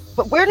iron.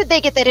 But where did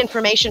they get that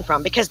information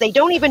from? Because they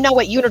don't even know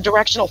what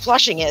unidirectional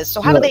flushing is.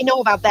 So how do they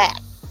know about that?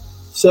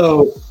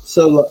 So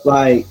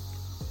like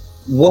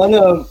one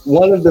of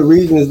the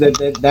reasons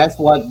that's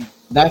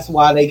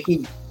why they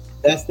keep,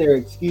 that's their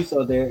excuse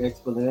or their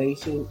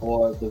explanation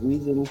or the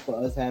reason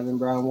for us having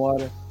brown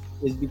water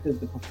is because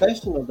the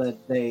professional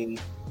that they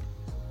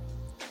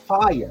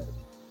fired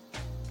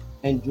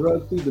and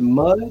drug through the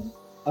mud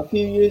a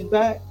few years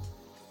back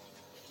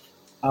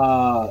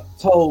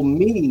told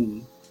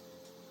me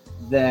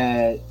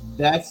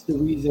that's the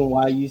reason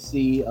why you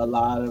see a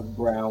lot of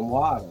brown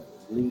water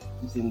leaks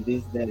and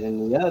this, that,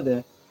 and the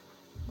other,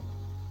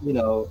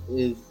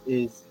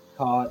 is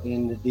caught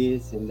in the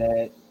this and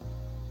that.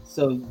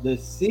 So the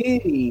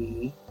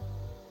city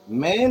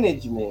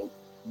management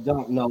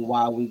don't know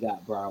why we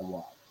got brown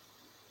water.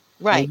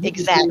 Right,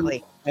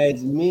 exactly.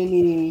 As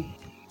many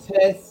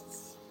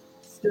tests,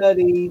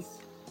 studies,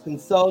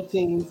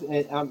 consultings,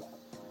 and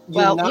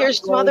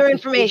here's some other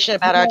information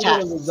about our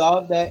tests.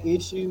 Resolve that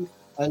issue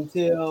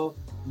until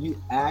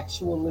you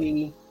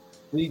actually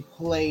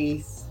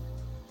replace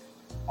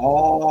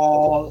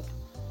all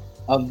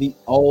of the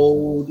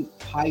old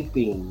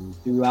piping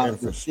throughout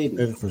the city.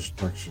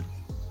 Infrastructure.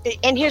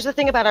 And here's the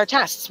thing about our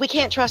tests. We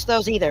can't trust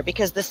those either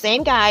because the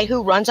same guy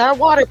who runs our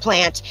water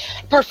plant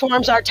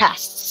performs our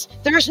tests.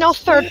 There's no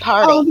third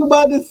party. I was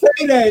about to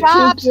say that.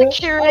 Job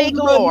security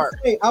galore.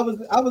 I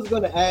was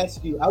going to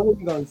ask you. I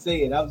wasn't going to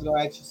say it. I was going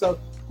to ask you. So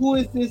who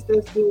is this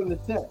that's doing the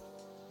test?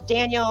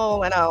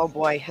 Daniel, and oh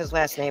boy, his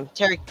last name.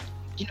 Terry, do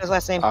you know his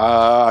last name?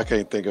 I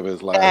can't think of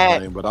his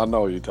last name, but I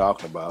know what you're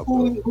talking about.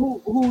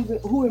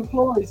 Who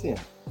employs him?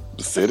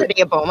 The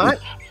city of Beaumont.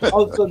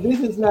 Oh, so this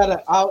is not an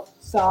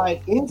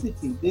outside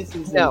entity. This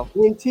is an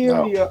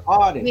interior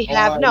audit. We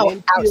have no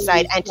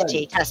outside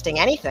entity testing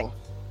anything.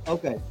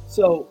 Okay,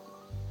 so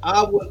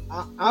I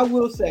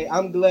will say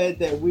I'm glad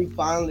that we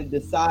finally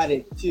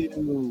decided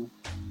to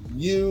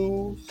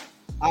use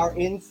our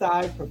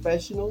inside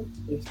professionals,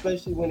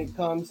 especially when it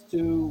comes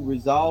to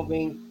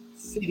resolving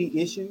city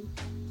issues.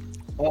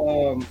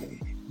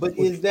 But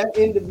is that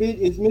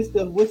individual, is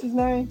Mr. what's his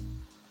name?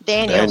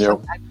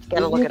 Daniel. I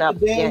gotta look it up.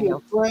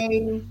 Daniel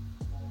trained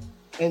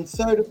and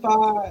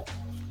certified.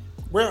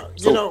 Well,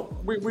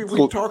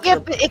 we talked. Yeah,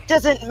 but it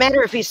doesn't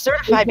matter if he's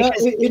certified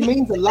because it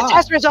means a lot.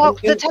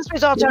 The test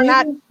results are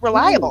not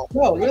reliable.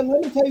 No, let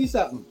me tell you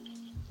something.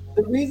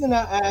 The reason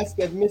I asked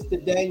if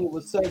Mr. Daniel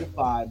was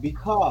certified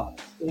because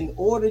in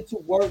order to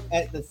work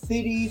at the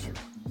city's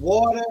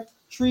water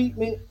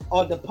treatment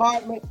or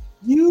department,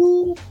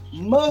 you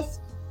must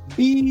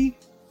be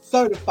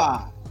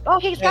certified. Oh,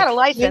 he's got a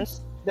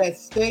license.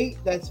 That's state,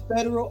 that's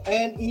federal,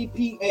 and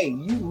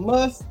EPA. You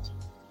must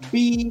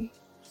be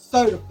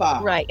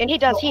certified. Right, and he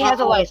does. He has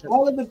a license.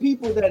 All of the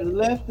people that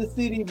left the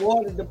city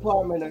water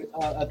department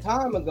a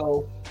time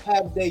ago,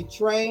 have they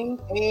trained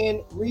and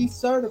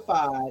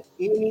recertified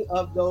any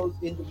of those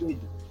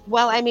individuals?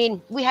 Well, I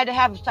mean, we had to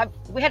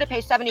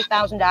pay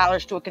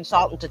 $70,000 to a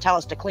consultant to tell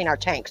us to clean our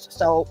tanks.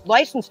 So,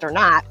 licensed or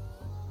not,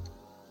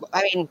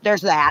 I mean,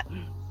 there's that.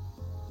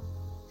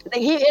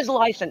 He is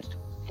licensed.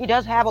 He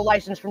does have a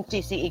license from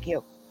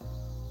CCEQ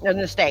in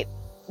the state.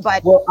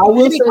 But I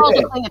will say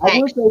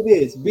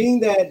this, being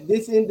that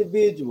this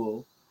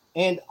individual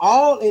and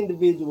all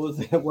individuals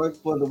that work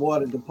for the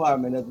water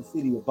department of the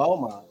city of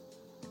Beaumont,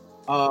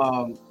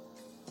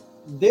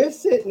 they're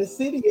setting the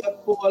city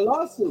up for a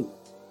lawsuit.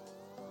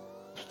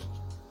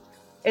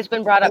 It's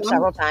been brought up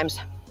several times.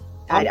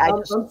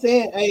 I'm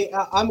saying,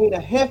 I mean a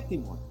hefty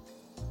one,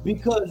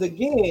 because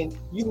again,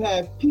 you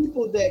have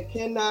people that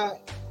cannot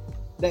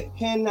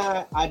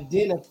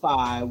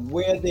identify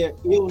where their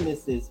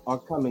illnesses are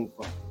coming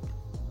from.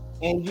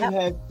 And you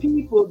have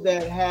people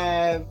that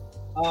have,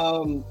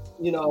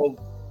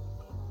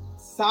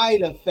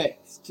 side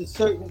effects to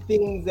certain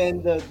things,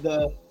 and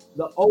the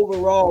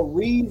overall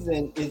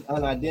reason is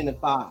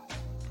unidentified.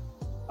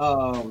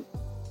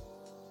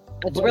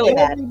 It's But really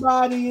bad.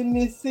 everybody in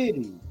this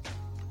city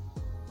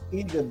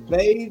either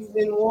bathes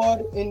in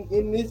water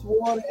in this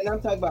water, and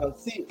I'm talking about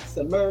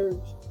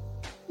submerged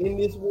in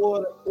this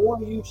water,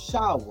 or you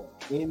shower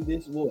in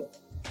this water.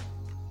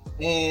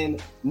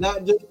 And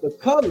not just the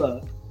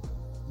color,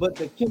 but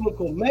the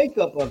chemical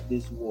makeup of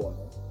this water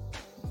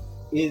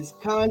is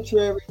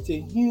contrary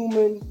to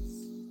human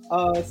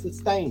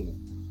sustainment.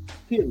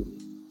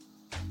 Period.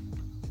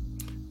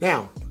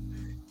 Now,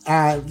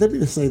 let me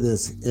just say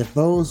this. If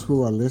those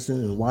who are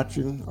listening and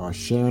watching are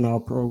sharing our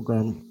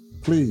program,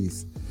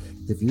 please,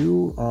 if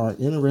you are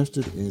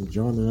interested in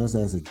joining us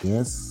as a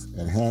guest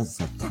and has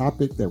a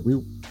topic that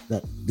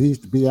needs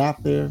to be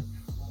out there,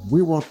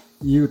 we want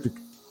you to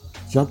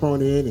jump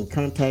on in and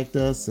contact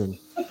us and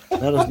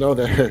let us know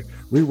that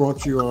we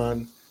want you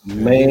on.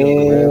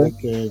 Man,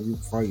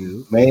 for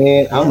you.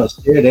 Man, I'm gonna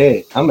share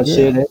that. I'm gonna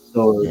share that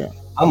story. Yeah.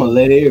 I'm gonna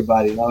let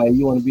everybody know. Hey,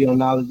 you want to be on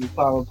Knowledge is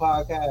Power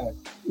podcast?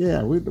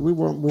 Yeah, we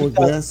want more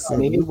guests.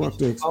 And we want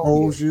to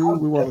expose you.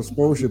 We want to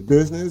expose your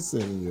business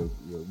and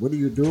what are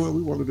you doing?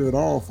 We want to do it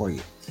all for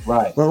you.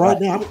 Right. But right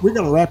now, we're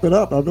going to wrap it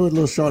up. I know it's a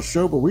little short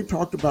show, but we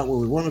talked about what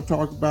we want to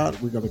talk about.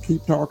 We're going to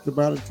keep talking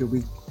about it until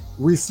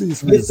we see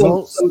some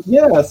results.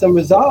 Some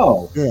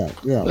resolve. Yeah.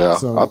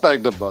 So, I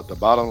think the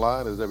bottom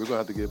line is that we're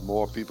going to have to get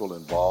more people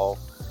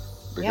involved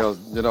because,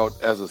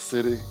 as a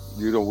city,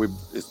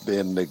 it's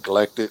been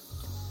neglected.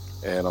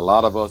 And a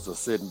lot of us are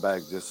sitting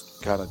back,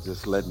 just kind of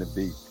just letting it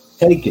be.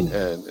 Taking it.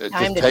 And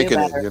just taking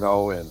it, and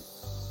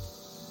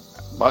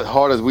as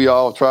hard as we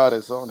all try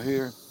this on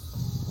here,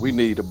 we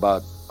need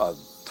about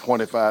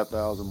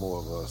 25,000 more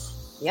of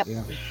us. Yep.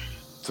 Yeah.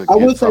 I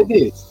will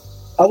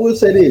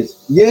say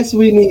this. Yes,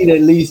 we need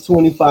at least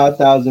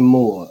 25,000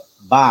 more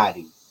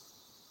bodies.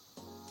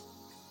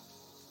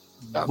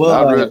 Not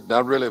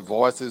really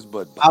voices,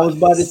 but bodies. I was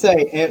about to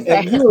say,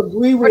 if you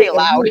agree with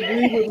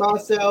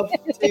myself,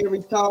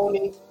 Terry,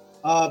 Tony,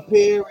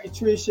 Perry,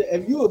 Trisha,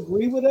 if you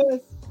agree with us,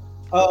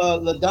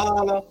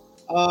 LaDonna,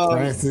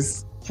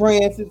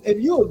 Francis,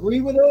 if you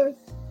agree with us,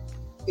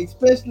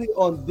 especially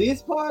on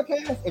this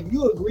podcast, if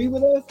you agree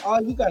with us,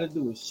 all you got to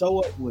do is show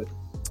up with us.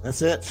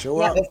 That's it. Show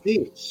up. That's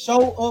it.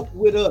 Show up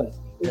with us.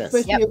 Yes.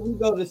 Especially if we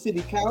go to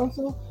city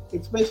council,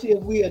 especially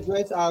if we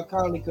address our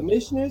county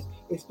commissioners,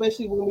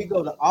 especially when we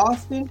go to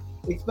Austin,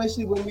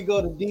 especially when we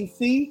go to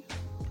DC,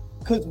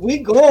 because we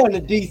going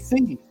to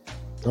DC.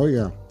 Oh,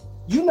 yeah.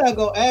 You're not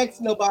going to ask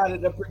nobody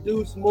to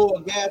produce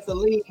more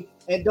gasoline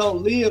and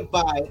don't live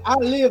by it. I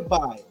live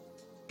by it.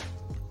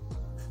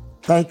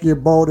 Thank you,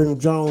 Bolden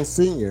Jones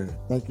Sr.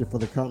 Thank you for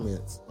the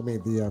comments.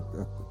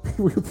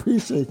 We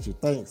appreciate you.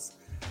 Thanks.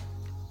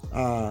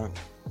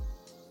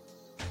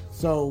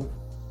 So,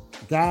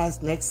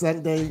 guys, next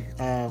Sunday,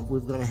 we're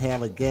going to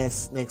have a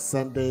guest next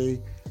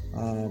Sunday.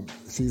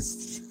 She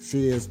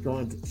is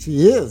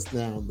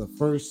now the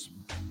first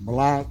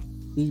Black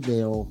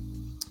female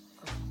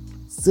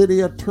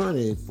city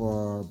attorney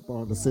for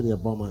the city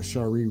of Beaumont,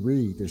 Cherie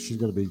Reed, and she's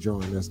going to be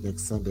joining us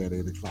next Sunday at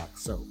 8 o'clock.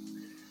 So,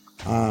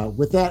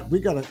 with that,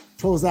 we're going to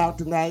close out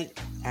tonight.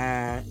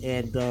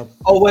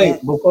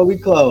 Before we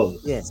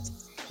close,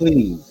 yes,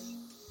 please,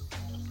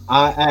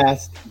 I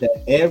ask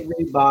that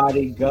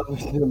everybody govern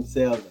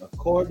themselves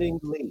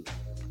accordingly.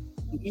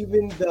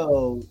 Even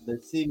though the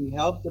city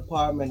health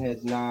department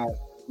has not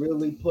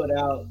really put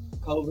out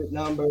COVID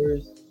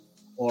numbers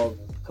or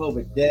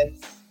COVID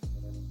deaths,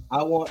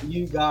 I want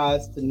you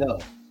guys to know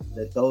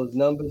that those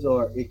numbers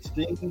are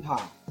extremely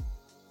high,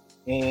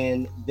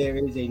 and there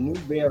is a new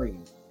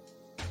variant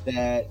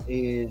that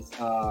is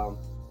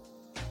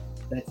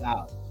that's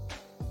out,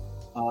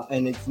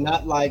 and it's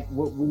not like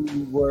what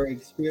we were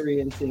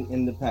experiencing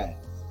in the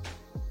past.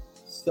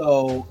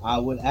 So I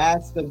would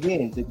ask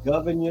again to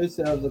govern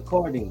yourselves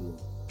accordingly.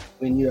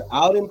 When you're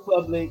out in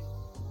public,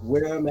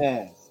 wear a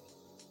mask.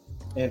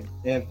 If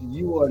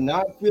you are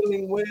not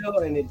feeling well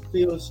and it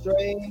feels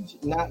strange,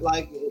 not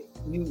like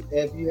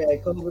if you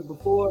had COVID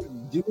before,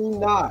 do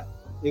not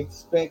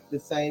expect the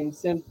same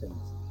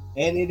symptoms.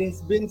 And it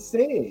has been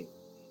said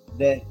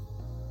that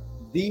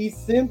these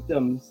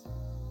symptoms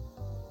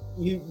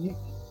you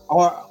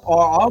are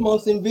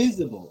almost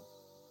invisible.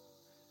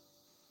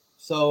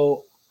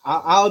 So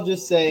I'll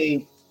just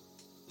say,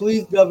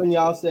 please govern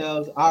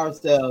ourselves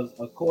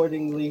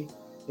accordingly,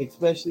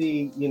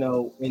 especially,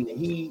 in the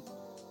heat.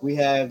 We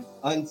have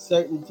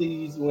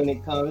uncertainties when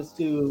it comes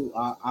to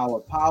our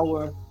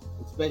power,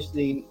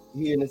 especially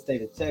here in the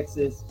state of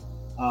Texas.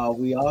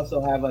 We also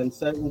have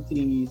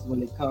uncertainties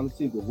when it comes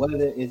to the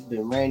weather. It's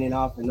been raining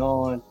off and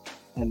on,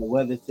 and the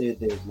weather said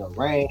there's no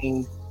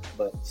rain.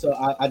 But so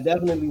I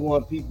definitely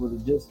want people to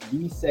just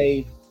be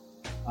safe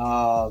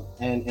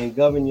and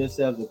govern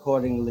yourselves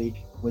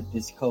accordingly with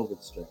this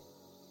COVID strain.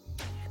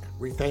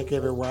 We thank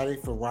everybody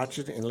for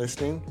watching and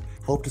listening.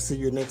 Hope to see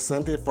you next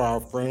Sunday for our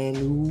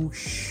brand new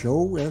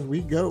show as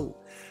we go.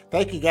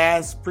 Thank you,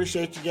 guys.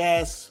 Appreciate you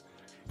guys.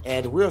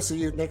 And we'll see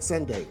you next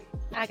Sunday.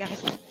 Bye,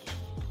 guys.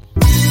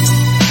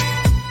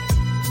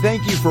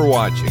 Thank you for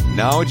watching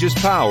Knowledge is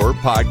Power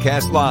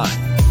Podcast Live.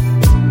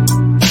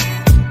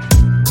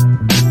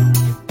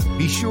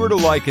 Be sure sure to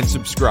like and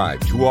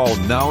subscribe to all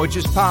Knowledge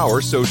is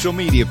Power social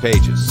media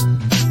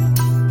pages.